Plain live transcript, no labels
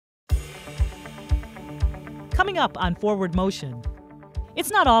Coming up on Forward Motion,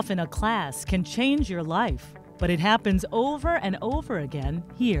 it's not often a class can change your life, but it happens over and over again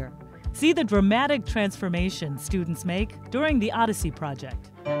here. See the dramatic transformation students make during the Odyssey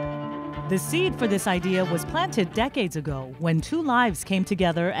project. The seed for this idea was planted decades ago when two lives came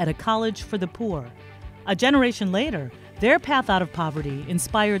together at a college for the poor. A generation later, their path out of poverty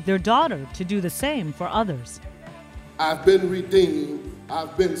inspired their daughter to do the same for others. I've been redeemed,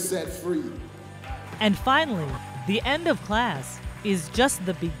 I've been set free. And finally, the end of class is just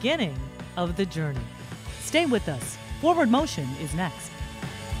the beginning of the journey. Stay with us. Forward Motion is next.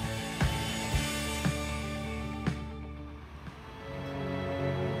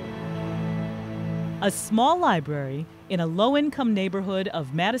 A small library in a low-income neighborhood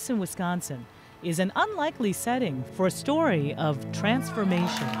of Madison, Wisconsin, is an unlikely setting for a story of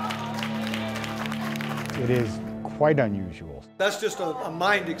transformation. It is quite unusual. That's just a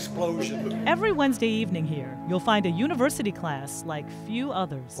mind explosion. Every Wednesday evening here, you'll find a university class like few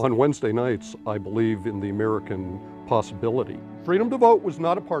others. On Wednesday nights, I believe in the American possibility. Freedom to vote was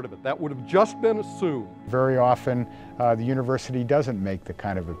not a part of it. That would have just been assumed. Very often, the university doesn't make the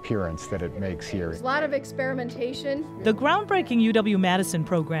kind of appearance that it makes here. There's a lot of experimentation. The groundbreaking UW-Madison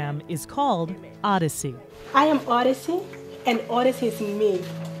program is called Odyssey. I am Odyssey, and Odyssey is me.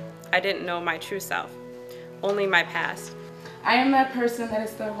 I didn't know my true self, only my past. I am that person that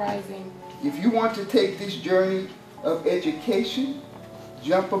is still rising. If you want to take this journey of education,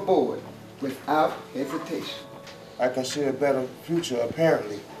 jump aboard without hesitation. I can see a better future,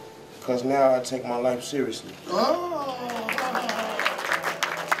 apparently, because now I take my life seriously.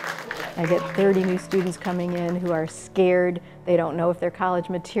 I get 30 new students coming in who are scared. They don't know if they're college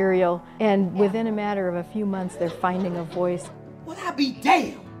material. And within a matter of a few months, they're finding a voice. Would I be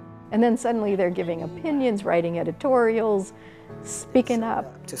damned? And then suddenly they're giving opinions, writing editorials, speaking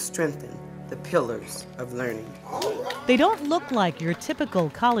up. To strengthen the pillars of learning. They don't look like your typical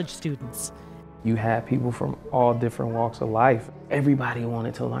college students. You had people from all different walks of life. Everybody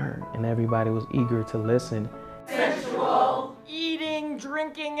wanted to learn, and everybody was eager to listen. Sensual, eating,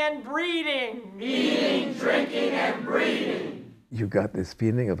 drinking, and breeding. Eating, drinking, and breeding. You got this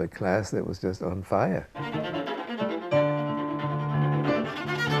feeling of a class that was just on fire.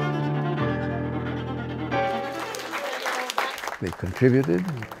 They contributed.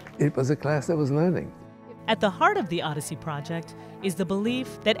 It was a class that was learning. At the heart of the Odyssey project is the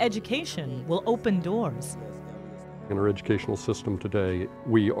belief that education will open doors. In our educational system today,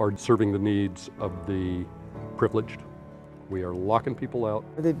 we are serving the needs of the privileged. We are locking people out.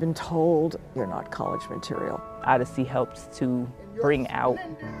 They've been told you're not college material. Odyssey helps to bring out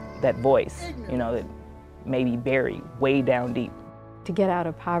that voice, that may be buried way down deep. To get out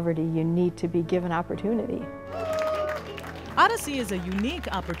of poverty, you need to be given opportunity. Odyssey is a unique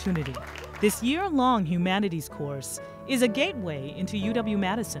opportunity. This year-long humanities course is a gateway into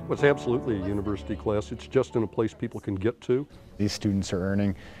UW-Madison. It's absolutely a university class. It's just in a place people can get to. These students are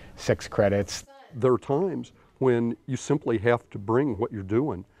earning 6 credits. There are times when you simply have to bring what you're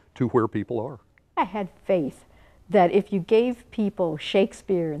doing to where people are. I had faith that if you gave people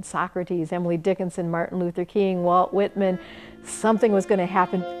Shakespeare and Socrates, Emily Dickinson, Martin Luther King, Walt Whitman, something was going to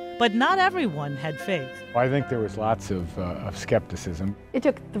happen. But not everyone had faith. I think there was lots of skepticism. It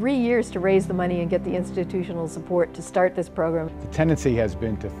took 3 years to raise the money and get the institutional support to start this program. The tendency has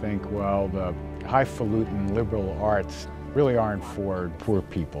been to think, well, the highfalutin liberal arts really aren't for poor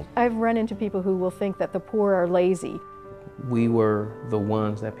people. I've run into people who will think that the poor are lazy. We were the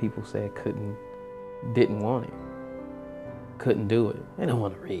ones that people said didn't want it, couldn't do it. They don't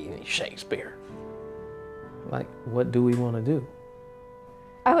want to read any Shakespeare. Like, what do we want to do?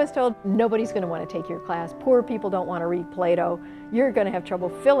 I was told nobody's going to want to take your class. Poor people don't want to read Plato. You're going to have trouble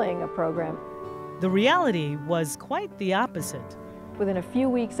filling a program. The reality was quite the opposite. Within a few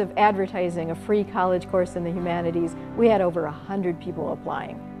weeks of advertising a free college course in the humanities, we had over 100 people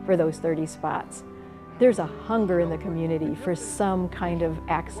applying for those 30 spots. There's a hunger in the community for some kind of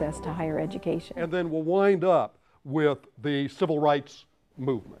access to higher education. And then we'll wind up with the civil rights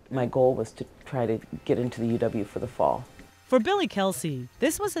movement. My goal was to try to get into the UW for the fall. For Billy Kelsey,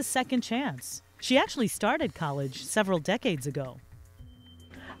 this was a second chance. She actually started college several decades ago.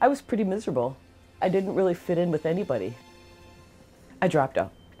 I was pretty miserable. I didn't really fit in with anybody. I dropped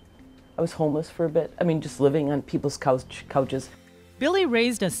out. I was homeless for a bit. Just living on people's couches. Billy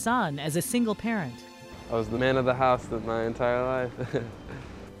raised a son as a single parent. I was the man of the house my entire life.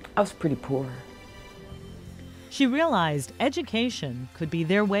 I was pretty poor. She realized education could be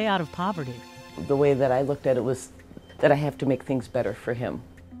their way out of poverty. The way that I looked at it was that I have to make things better for him.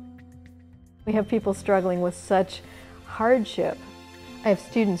 We have people struggling with such hardship. I have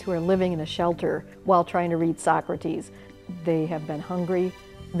students who are living in a shelter while trying to read Socrates. They have been hungry,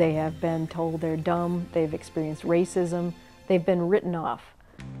 they have been told they're dumb, they've experienced racism, they've been written off.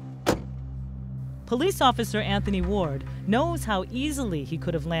 Police officer Anthony Ward knows how easily he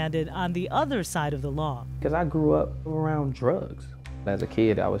could have landed on the other side of the law. Because I grew up around drugs. As a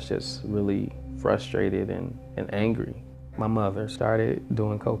kid, I was just really frustrated and angry. My mother started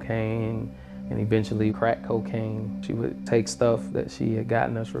doing cocaine and eventually crack cocaine. She would take stuff that she had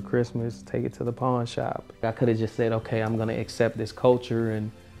gotten us for Christmas, take it to the pawn shop. I could have just said, okay, I'm gonna accept this culture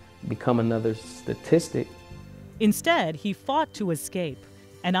and become another statistic. Instead, he fought to escape,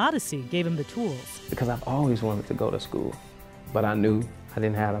 and Odyssey gave him the tools. Because I've always wanted to go to school, but I knew I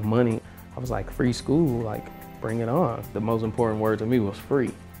didn't have the money. I was like, free school, like, bring it on. The most important word to me was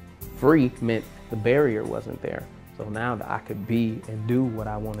free. Free meant the barrier wasn't there. So now that I could be and do what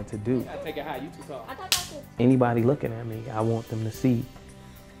I wanted to do. Take it high, you too tall. Anybody looking at me, I want them to see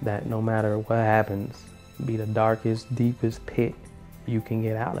that no matter what happens, be the darkest, deepest pit, you can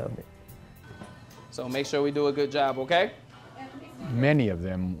get out of it. So make sure we do a good job, okay? Many of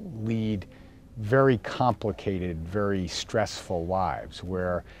them lead very complicated, very stressful lives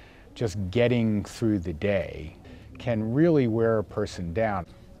where just getting through the day can really wear a person down.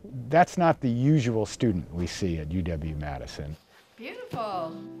 That's not the usual student we see at UW-Madison.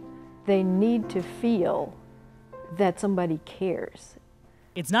 Beautiful. They need to feel that somebody cares.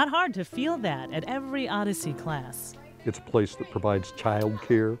 It's not hard to feel that at every Odyssey class. It's a place that provides child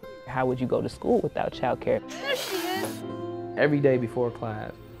care. How would you go to school without child care? There she is. Every day before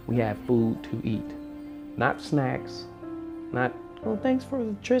class, we have food to eat. Not snacks, not, oh, thanks for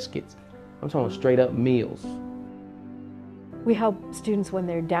the Triscuits. I'm talking straight up meals. We help students when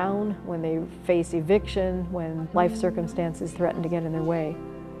they're down, when they face eviction, when life circumstances threaten to get in their way.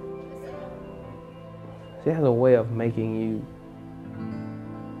 She has a way of making you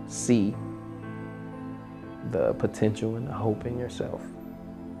see the potential and the hope in yourself.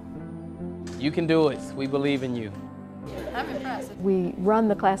 You can do it. We believe in you. I'm impressed. We run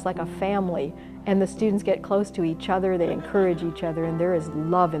the class like a family, and the students get close to each other, they encourage each other, and there is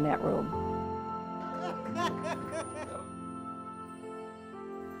love in that room.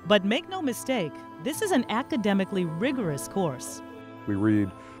 But make no mistake, this is an academically rigorous course. We read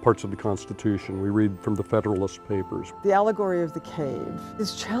parts of the Constitution. We read from the Federalist Papers. The Allegory of the Cave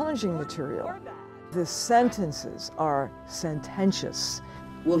is challenging material. The sentences are sententious.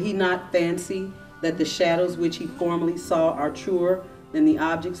 Will he not fancy that the shadows which he formerly saw are truer than the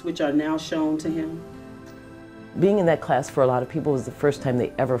objects which are now shown to him? Being in that class for a lot of people was the first time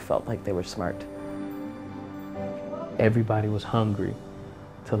they ever felt like they were smart. Everybody was hungry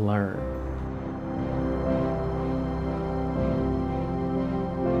to learn.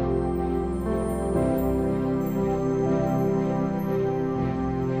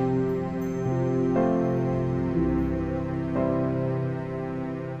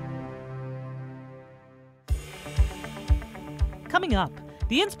 Coming up,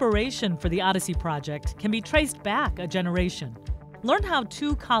 the inspiration for the Odyssey project can be traced back a generation. Learn how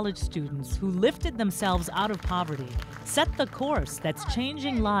two college students who lifted themselves out of poverty set the course that's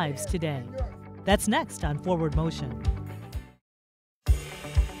changing lives today. That's next on Forward Motion.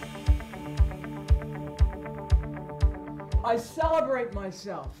 I celebrate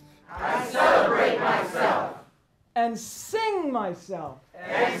myself. I celebrate myself. And sing myself.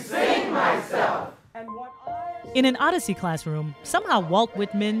 And sing myself. And what I... In an Odyssey classroom, somehow Walt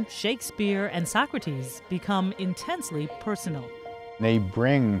Whitman, Shakespeare, and Socrates become intensely personal. They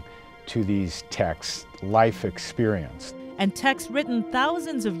bring to these texts life experience. And text written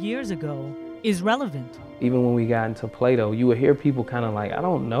thousands of years ago is relevant. Even when we got into Plato, you would hear people kind of like, I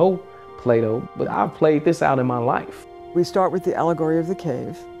don't know Plato, but I've played this out in my life. We start with the Allegory of the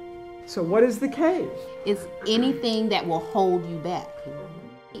Cave. So what is the cave? It's anything that will hold you back.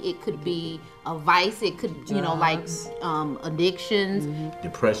 It could be a vice, it could, you know, like addictions. Mm-hmm.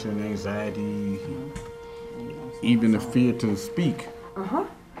 Depression, anxiety, even the fear to speak.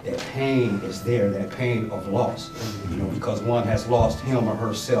 That pain is there, that pain of loss, you know, because one has lost him or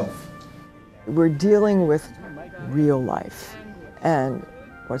herself. We're dealing with real life, and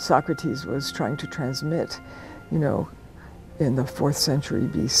what Socrates was trying to transmit, you know, in the 4th century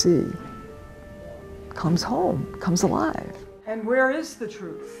BC, comes home, comes alive. And where is the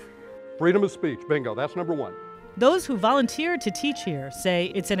truth? Freedom of speech, bingo, that's number one. Those who volunteered to teach here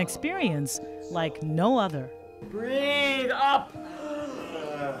say it's an experience like no other. Breathe up.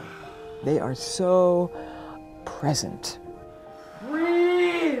 They are so present.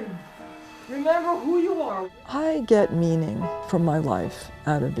 Breathe. Remember who you are. I get meaning from my life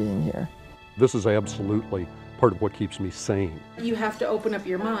out of being here. This is absolutely part of what keeps me sane. You have to open up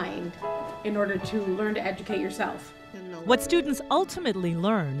your mind in order to learn to educate yourself. What students ultimately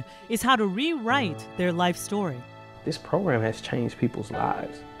learn is how to rewrite their life story. This program has changed people's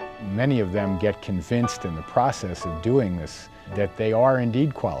lives. Many of them get convinced in the process of doing this that they are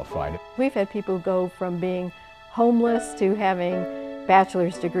indeed qualified. We've had people go from being homeless to having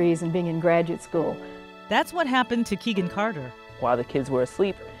bachelor's degrees and being in graduate school. That's what happened to Keegan Carter. While the kids were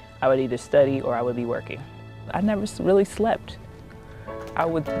asleep, I would either study or I would be working. I never really slept. I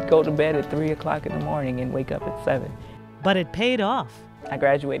would go to bed at 3 o'clock in the morning and wake up at 7. But it paid off. I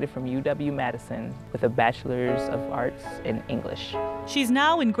graduated from UW-Madison with a Bachelor's of Arts in English. She's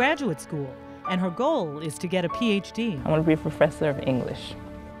now in graduate school, and her goal is to get a PhD. I want to be a professor of English.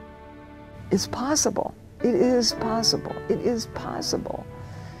 It's possible. It is possible. It is possible.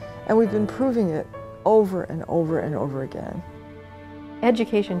 And we've been proving it over and over and over again.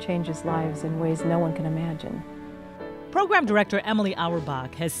 Education changes lives in ways no one can imagine. Program Director Emily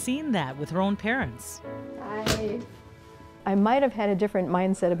Auerbach has seen that with her own parents. I might have had a different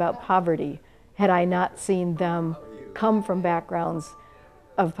mindset about poverty had I not seen them come from backgrounds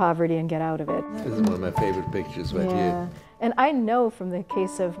of poverty and get out of it. This is one of my favorite pictures right here. And I know from the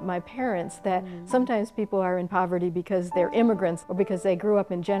case of my parents that sometimes people are in poverty because they're immigrants or because they grew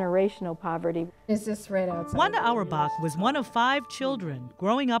up in generational poverty. Is this right outside? Wanda Auerbach was one of 5 children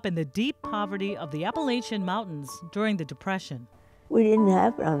growing up in the deep poverty of the Appalachian Mountains during the Depression. We didn't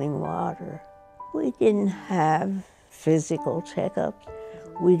have running water. We didn't have physical checkups.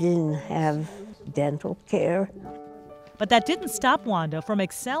 We didn't have dental care. But that didn't stop Wanda from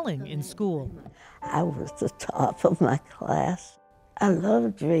excelling in school. I was the top of my class. I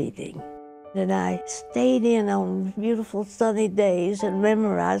loved reading. And I stayed in on beautiful sunny days and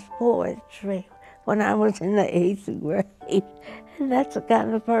memorized poetry when I was in the 8th grade. And that's the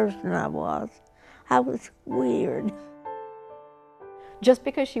kind of person I was. I was weird. Just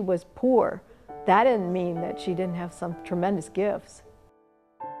because she was poor, that didn't mean that she didn't have some tremendous gifts.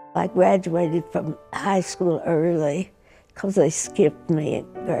 I graduated from high school early because they skipped me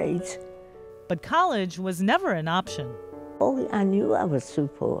in grades. But college was never an option. Oh, I knew I was too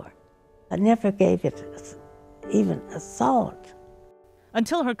poor. I never gave it even a thought.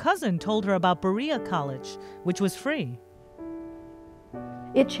 Until her cousin told her about Berea College, which was free.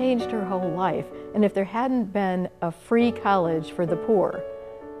 It changed her whole life. And if there hadn't been a free college for the poor,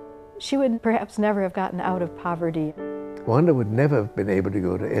 she would perhaps never have gotten out of poverty. Wanda would never have been able to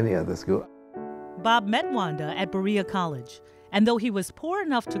go to any other school. Bob met Wanda at Berea College, and though he was poor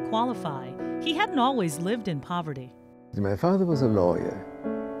enough to qualify, he hadn't always lived in poverty. My father was a lawyer,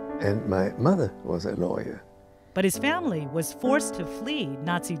 and my mother was a lawyer. But his family was forced to flee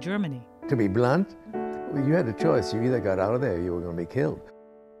Nazi Germany. To be blunt, you had a choice. You either got out of there or you were going to be killed.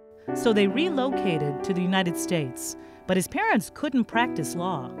 So they relocated to the United States, but his parents couldn't practice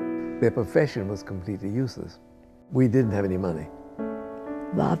law. Their profession was completely useless. We didn't have any money.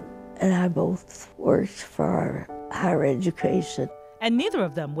 Bob and I both worked for our higher education. And neither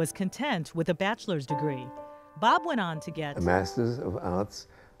of them was content with a bachelor's degree. Bob went on to get a Master's of Arts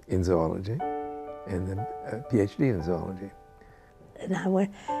in Zoology and a PhD in Zoology. And I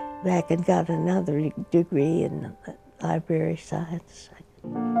went back and got another degree in library science.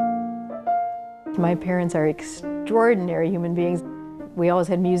 My parents are extraordinary human beings. We always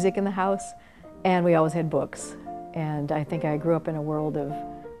had music in the house, and we always had books. And I think I grew up in a world of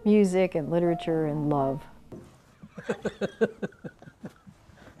music and literature and love.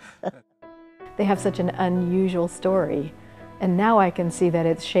 They have such an unusual story, and now I can see that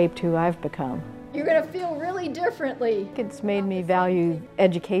it's shaped who I've become. You're going to feel really differently. It's made me value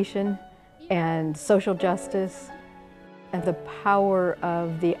education and social justice and the power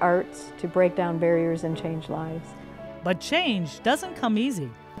of the arts to break down barriers and change lives. But change doesn't come easy.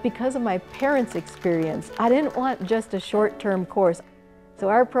 Because of my parents' experience, I didn't want just a short-term course. So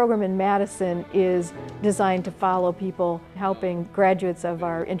our program in Madison is designed to follow people, helping graduates of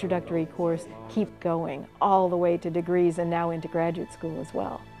our introductory course keep going all the way to degrees and now into graduate school as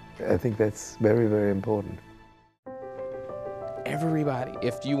well. I think that's very, very important. Everybody,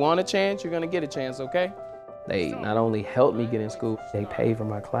 if you want a chance, you're gonna get a chance, okay? They not only helped me get in school, they paid for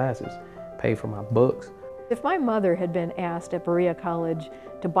my classes, paid for my books. If my mother had been asked at Berea College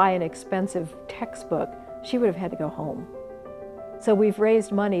to buy an expensive textbook, she would have had to go home. So we've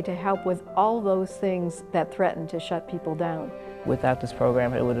raised money to help with all those things that threaten to shut people down. Without this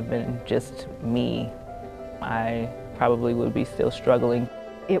program, it would have been just me. I probably would be still struggling.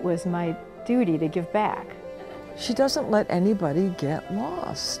 It was my duty to give back. She doesn't let anybody get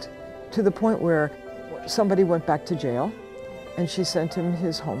lost, to the point where somebody went back to jail and she sent him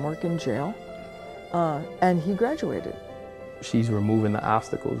his homework in jail. and he graduated. She's removing the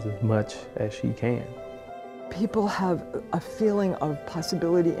obstacles as much as she can. People have a feeling of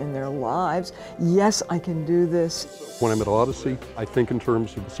possibility in their lives. Yes, I can do this. When I'm at Odyssey, I think in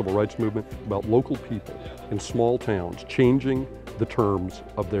terms of the civil rights movement about local people in small towns changing the terms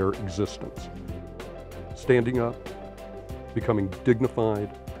of their existence. Standing up, becoming dignified.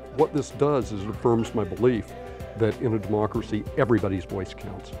 What this does is it affirms my belief that in a democracy, everybody's voice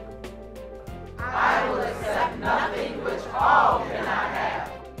counts. I will accept nothing which all cannot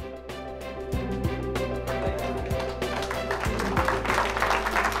have.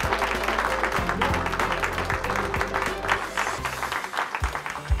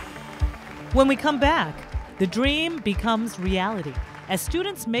 When we come back, the dream becomes reality as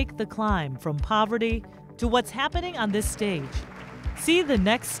students make the climb from poverty to what's happening on this stage. See the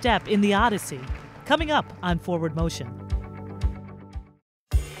next step in the Odyssey, coming up on Forward Motion.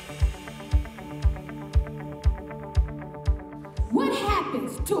 What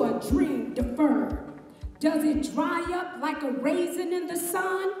happens to a dream deferred? Does it dry up like a raisin in the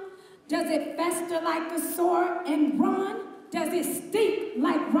sun? Does it fester like a sore and run? Does it stink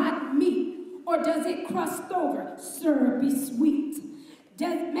like rotten meat? Or does it crust over, syrupy sweet?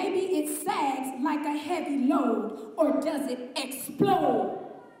 Maybe it sags like a heavy load, or does it explode?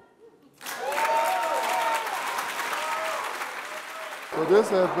 So this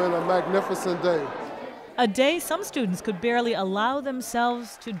has been a magnificent day. A day some students could barely allow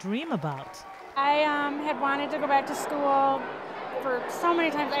themselves to dream about. I had wanted to go back to school for so many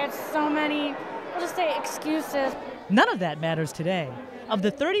times. I had so many, I'll just say, excuses. None of that matters today. Of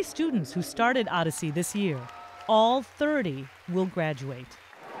the 30 students who started Odyssey this year, all 30 will graduate.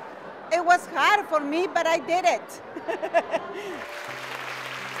 It was hard for me, but I did it.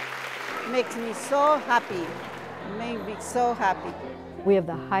 Makes me so happy. Made me so happy. We have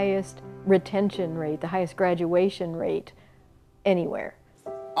the highest retention rate, the highest graduation rate anywhere.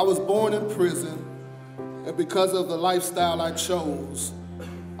 I was born in prison, and because of the lifestyle I chose,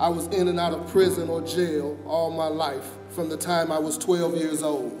 I was in and out of prison or jail all my life from the time I was 12 years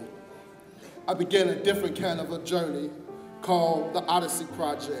old. I began a different kind of a journey called the Odyssey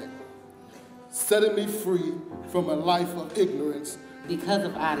Project, setting me free from a life of ignorance. Because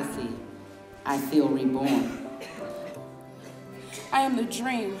of Odyssey, I feel reborn. I am the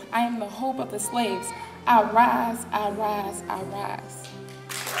dream. I am the hope of the slaves. I rise, I rise, I rise.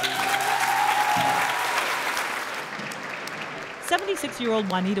 76-year-old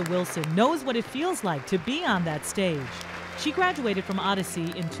Juanita Wilson knows what it feels like to be on that stage. She graduated from Odyssey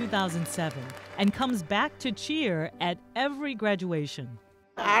in 2007 and comes back to cheer at every graduation.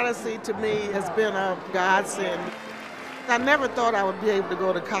 Odyssey to me has been a godsend. I never thought I would be able to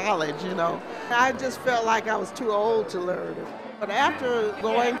go to college, you know. I just felt like I was too old to learn it. But after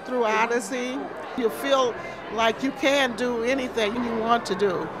going through Odyssey, you feel like you can do anything you want to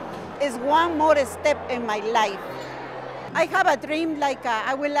do. It's one more step in my life. I have a dream like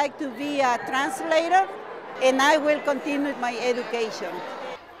I would like to be a translator, and I will continue my education.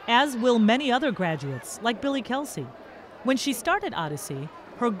 As will many other graduates, like Billy Kelsey. When she started Odyssey,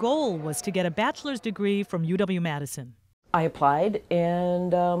 her goal was to get a bachelor's degree from UW-Madison. I applied,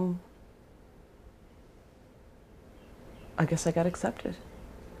 and I guess I got accepted.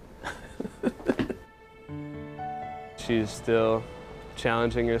 She's still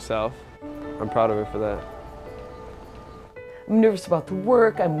challenging herself. I'm proud of her for that. I'm nervous about the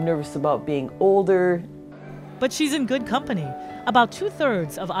work, I'm nervous about being older. But she's in good company. About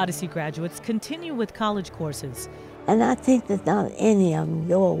 2/3 of Odyssey graduates continue with college courses. And I think that not any of them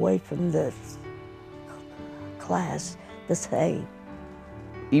go away from this class the same.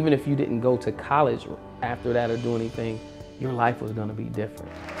 Even if you didn't go to college after that or do anything, your life was going to be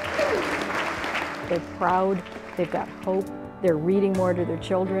different. They're proud, they've got hope, they're reading more to their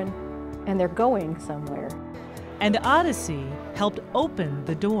children, and they're going somewhere. And Odyssey helped open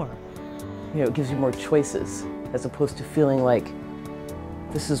the door. You know, it gives you more choices as opposed to feeling like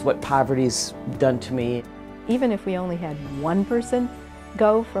this is what poverty's done to me. Even if we only had one person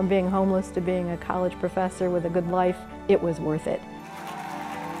go from being homeless to being a college professor with a good life, it was worth it.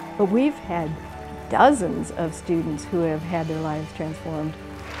 But we've had dozens of students who have had their lives transformed.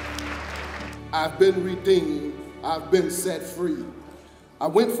 I've been redeemed. I've been set free. I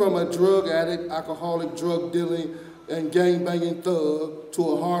went from a drug addict, alcoholic, drug dealing, and gang-banging thug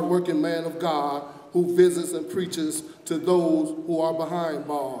to a hard-working man of God who visits and preaches to those who are behind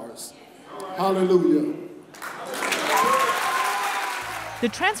bars. Hallelujah. The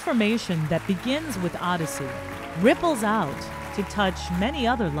transformation that begins with Odyssey ripples out to touch many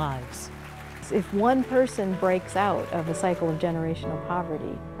other lives. If one person breaks out of a cycle of generational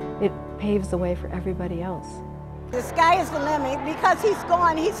poverty, it paves the way for everybody else. The sky is the limit. Because he's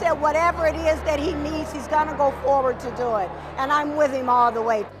gone, he said whatever it is that he needs, he's going to go forward to do it. And I'm with him all the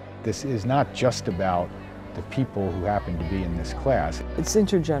way. This is not just about the people who happen to be in this class. It's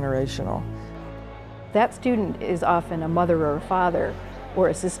intergenerational. That student is often a mother or a father or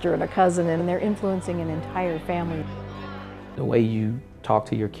a sister and a cousin, and they're influencing an entire family. The way you talk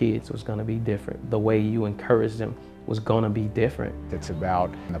to your kids was going to be different. The way you encourage them was going to be different. It's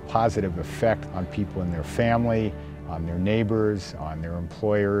about the positive effect on people in their family, on their neighbors, on their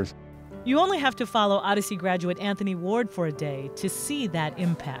employers. You only have to follow Odyssey graduate Anthony Ward for a day to see that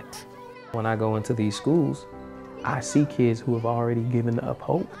impact. When I go into these schools, I see kids who have already given up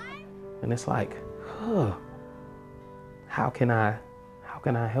hope. And it's like, how can I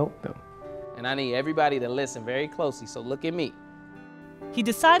help them? And I need everybody to listen very closely, so look at me. He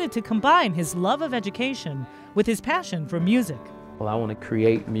decided to combine his love of education with his passion for music. Well, I want to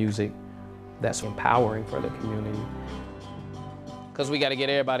create music that's empowering for the community. Because we got to get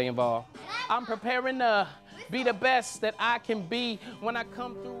everybody involved. I'm preparing to be the best that I can be when I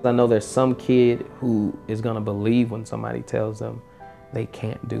come through. I know there's some kid who is going to believe when somebody tells them they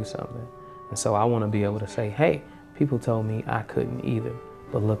can't do something. And so I want to be able to say, hey, people told me I couldn't either,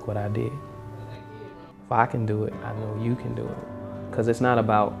 but look what I did. If I can do it, I know you can do it. Because it's not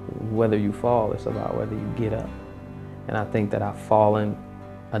about whether you fall, it's about whether you get up. And I think that I've fallen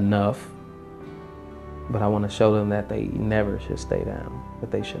enough, but I want to show them that they never should stay down, that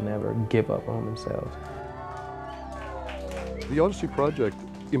they should never give up on themselves. The Odyssey Project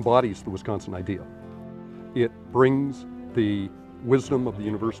embodies the Wisconsin idea. It brings the wisdom of the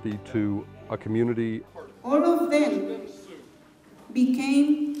university to a community. All of them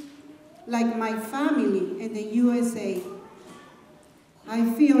became like my family in the USA. I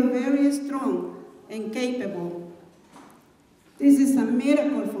feel very strong and capable. This is a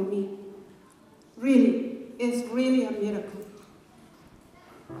miracle for me. Really, it's really a miracle.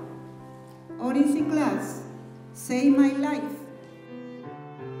 Odyssey class saved my life.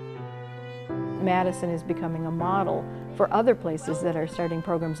 Madison is becoming a model for other places that are starting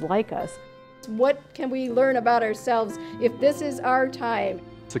programs like us. What can we learn about ourselves if this is our time?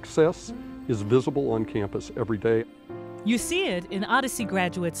 Success is visible on campus every day. You see it in Odyssey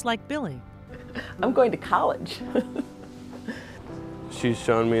graduates like Billy. I'm going to college. She's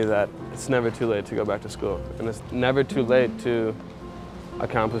shown me that it's never too late to go back to school, and it's never too late to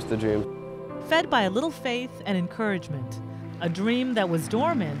accomplish the dream. Fed by a little faith and encouragement, a dream that was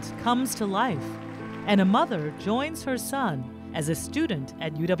dormant comes to life, and a mother joins her son as a student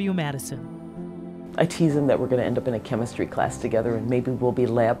at UW-Madison. I tease him that we're going to end up in a chemistry class together and maybe we'll be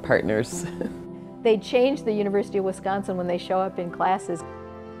lab partners. They change the University of Wisconsin when they show up in classes.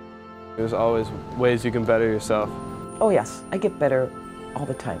 There's always ways you can better yourself. Oh yes, I get better all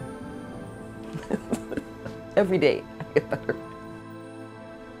the time. Every day I get better.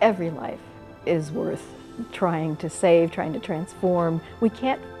 Every life is worth trying to save, trying to transform. We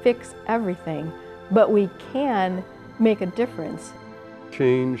can't fix everything, but we can make a difference.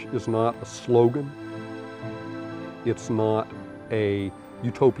 Change is not a slogan. It's not a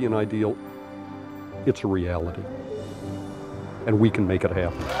utopian ideal. It's a reality. And we can make it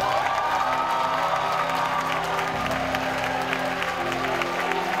happen.